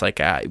glorified, and it's like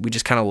we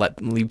just kind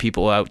of leave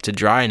people out to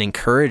dry and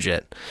encourage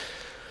it,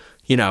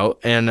 you know.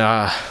 And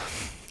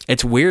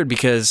it's weird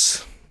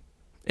because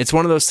it's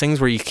one of those things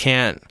where you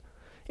can't,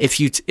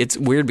 it's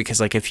weird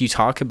because like if you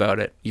talk about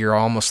it, you're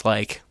almost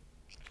like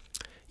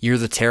you're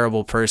the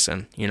terrible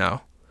person, you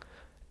know,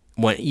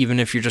 when even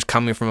if you're just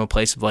coming from a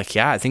place of like,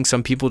 yeah, I think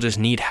some people just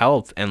need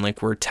help, and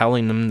like we're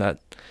telling them that,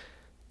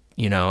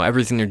 you know,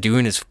 everything they're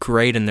doing is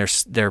great and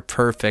they're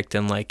perfect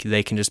and like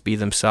they can just be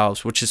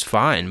themselves, which is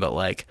fine. But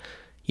like,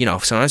 you know,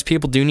 sometimes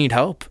people do need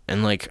help,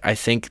 and like I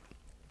think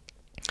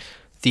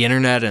the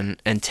internet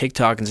and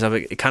TikTok and stuff,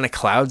 it kind of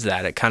clouds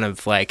that. It kind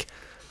of like,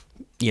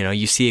 you know,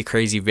 you see a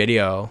crazy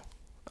video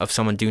of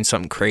someone doing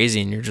something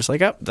crazy and you're just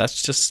like, oh,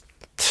 that's just,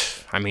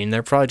 I mean,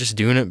 they're probably just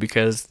doing it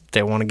because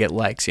they want to get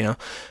likes, you know.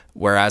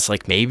 Whereas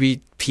like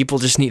maybe people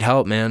just need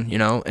help, man, you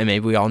know, and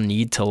maybe we all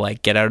need to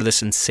like get out of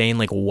this insane,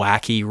 like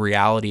wacky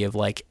reality of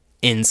like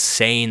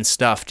insane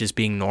stuff just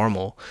being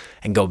normal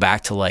and go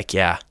back to like,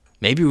 yeah,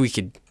 maybe we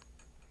could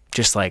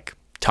just like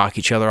talk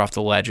each other off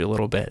the ledge a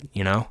little bit,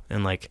 you know,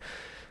 and like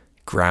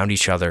ground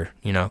each other,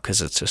 you know,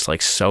 because it's just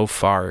like so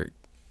far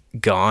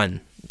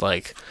gone,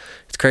 like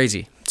it's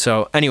crazy.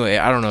 So anyway,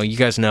 I don't know, you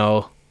guys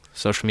know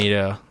social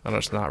media, I know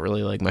it's not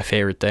really like my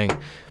favorite thing,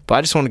 but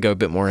I just want to go a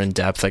bit more in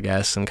depth, I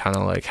guess, and kind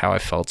of like how I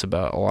felt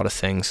about a lot of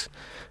things.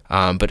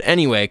 But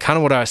anyway, kind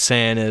of what I was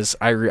saying is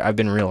I've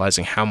been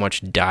realizing how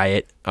much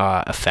diet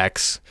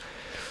affects,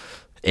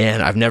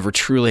 and I've never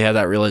truly had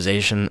that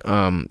realization,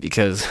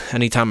 because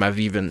anytime I've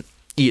even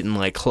eaten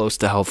like close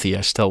to healthy,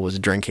 I still was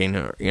drinking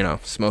or, you know,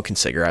 smoking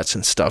cigarettes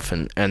and stuff,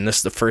 and this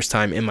is the first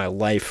time in my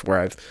life where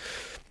I've,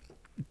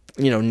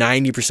 you know,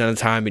 90% of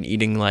the time been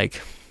eating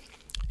like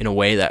in a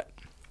way that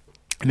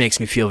makes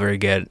me feel very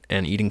good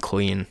and eating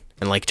clean,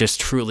 and like just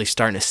truly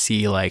starting to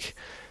see like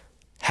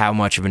how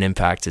much of an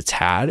impact it's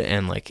had,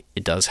 and like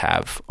it does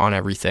have on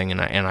everything.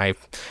 And I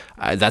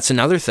that's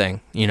another thing,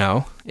 you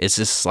know, it's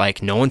just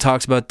like no one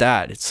talks about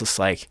that. It's just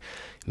like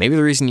maybe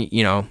the reason,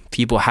 you know,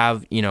 people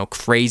have, you know,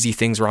 crazy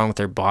things wrong with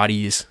their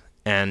bodies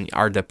and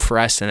are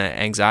depressed and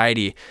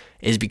anxiety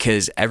is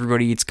because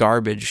everybody eats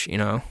garbage, you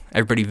know,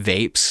 everybody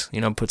vapes,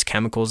 you know, puts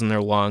chemicals in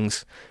their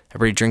lungs,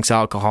 everybody drinks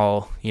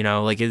alcohol, you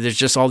know, like there's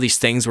just all these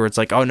things where it's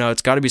like, oh no,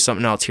 it's got to be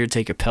something else, here,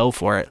 take a pill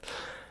for it.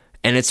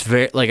 And it's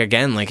very like,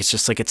 again, like it's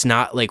just like, it's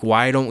not like,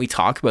 why don't we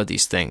talk about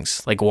these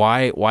things? Like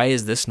why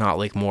is this not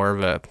like more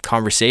of a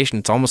conversation?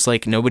 It's almost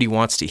like nobody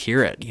wants to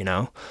hear it, you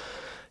know.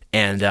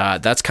 And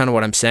that's kind of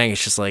what I'm saying.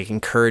 It's just like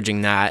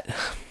encouraging that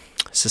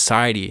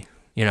society,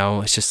 you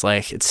know. It's just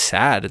like, it's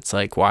sad. It's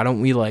like, why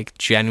don't we like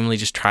genuinely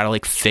just try to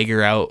like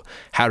figure out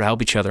how to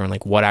help each other and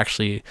like what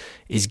actually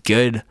is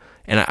good.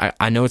 And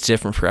I know it's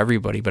different for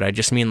everybody, but I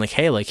just mean like,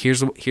 hey, like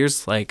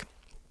here's like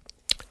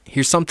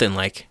here's something,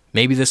 like,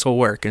 maybe this will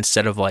work,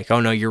 instead of like, oh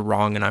no, you're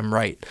wrong and I'm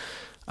right.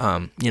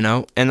 And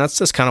that's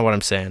just kind of what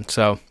I'm saying.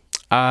 So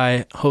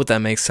I hope that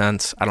makes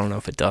sense. I don't know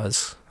if it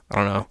does. I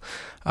don't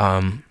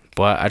know.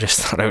 But I just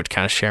thought I would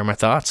kind of share my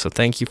thoughts. So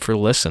thank you for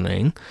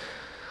listening.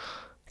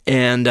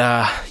 And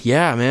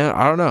yeah, man,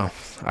 I don't know.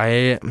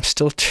 I'm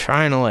still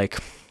trying to like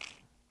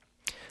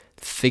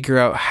figure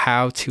out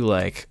how to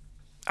like,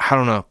 I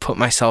don't know, put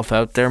myself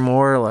out there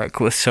more, like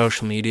with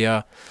social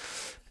media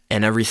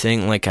and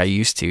everything, like I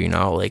used to,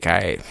 like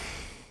I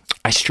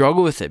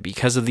struggle with it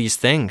because of these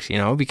things,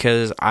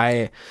 because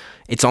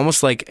it's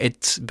almost like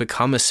it's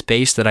become a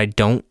space that I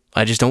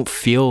just don't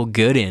feel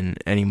good in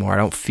anymore. I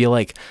don't feel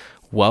like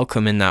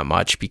welcome in that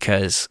much,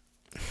 because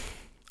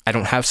I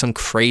don't have some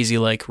crazy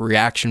like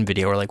reaction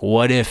video or like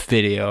what if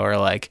video or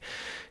like,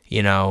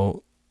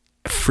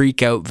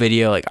 freak out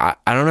video. Like, I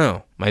don't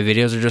know. My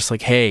videos are just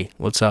like, hey,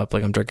 what's up?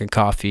 Like, I'm drinking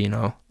coffee,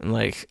 and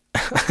like,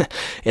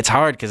 it's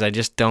hard because I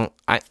just don't,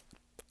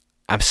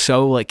 I'm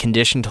so like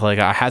conditioned to like,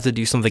 I have to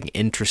do something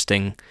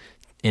interesting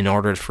in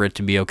order for it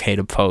to be okay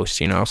to post,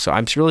 so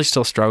I'm really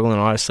still struggling,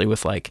 honestly,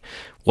 with like,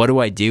 what do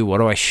I do? What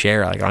do I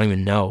share? Like, I don't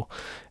even know.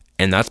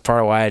 And that's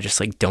part of why I just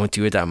like don't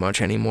do it that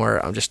much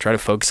anymore. I'm just trying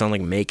to focus on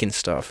like making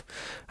stuff.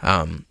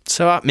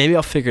 So maybe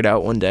I'll figure it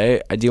out one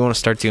day. I do want to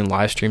start doing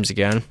live streams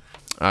again,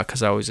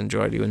 because I always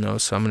enjoy doing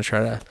those. So I'm going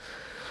to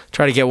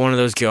try to get one of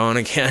those going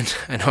again.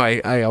 I know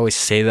I always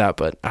say that,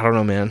 but I don't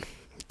know, man.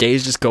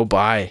 Days just go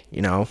by,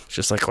 It's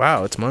just like,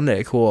 wow, it's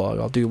Monday. Cool.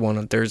 I'll do one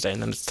on Thursday.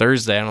 And then it's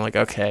Thursday. And I'm like,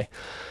 okay,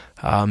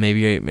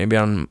 maybe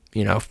on,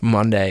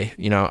 Monday,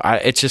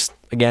 it's just,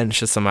 again, it's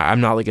just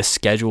I'm not like a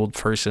scheduled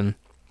person.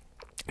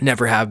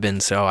 Never have been.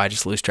 So I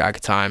just lose track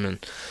of time,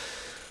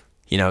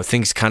 and,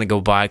 things kind of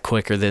go by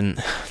quicker than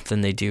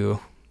they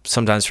do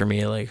sometimes for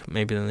me, like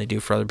maybe than they do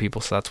for other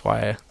people. So that's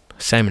why I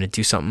say I'm going to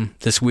do something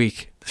this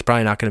week. It's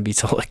probably not going to be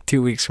till like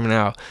 2 weeks from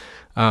now.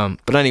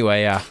 But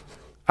anyway, yeah,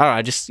 I don't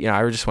know.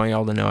 I just want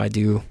y'all to know I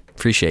do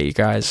appreciate you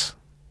guys.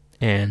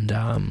 And,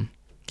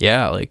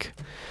 yeah, like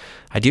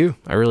I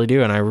really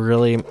do. And I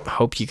really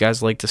hope you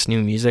guys like this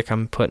new music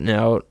I'm putting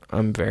out.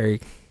 I'm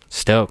very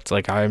stoked.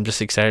 Like, I'm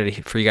just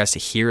excited for you guys to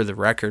hear the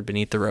record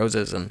Beneath the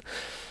Roses and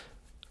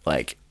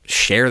like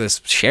share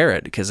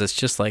it, because it's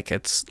just like,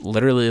 it's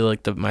literally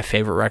like my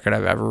favorite record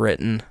I've ever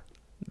written,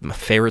 my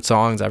favorite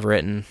songs I've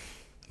written,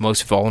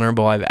 most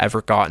vulnerable I've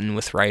ever gotten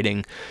with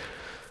writing,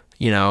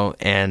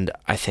 and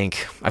I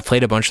think I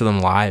played a bunch of them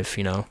live,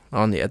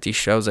 at these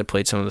shows. I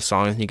played some of the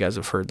songs and you guys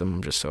have heard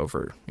them just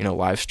over,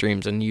 live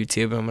streams and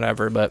YouTube and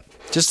whatever, but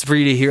just for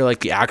you to hear like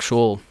the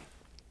actual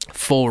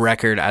full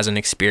record as an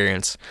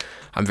experience,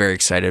 I'm very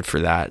excited for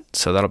that.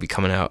 So that'll be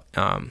coming out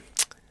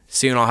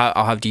soon.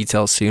 I'll have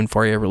details soon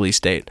for you, release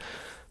date.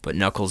 But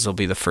Knuckles will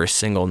be the first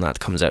single, and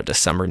that comes out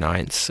December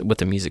 9th with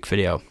the music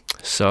video.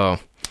 So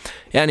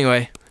yeah,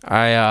 anyway,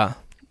 I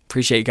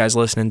appreciate you guys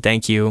listening.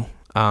 Thank you.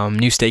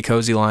 New Stay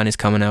Cozy line is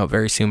coming out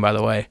very soon, by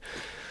the way.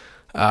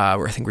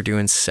 Where I think we're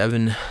doing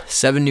seven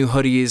new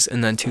hoodies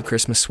and then 2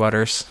 Christmas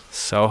sweaters.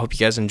 So I hope you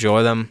guys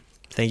enjoy them.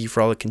 Thank you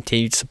for all the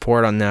continued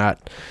support on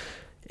that.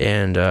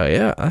 And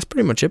yeah, that's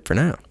pretty much it for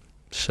now.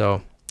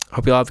 So I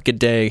hope you all have a good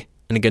day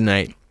and a good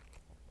night.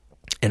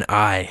 And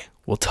I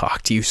will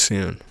talk to you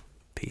soon.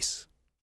 Peace.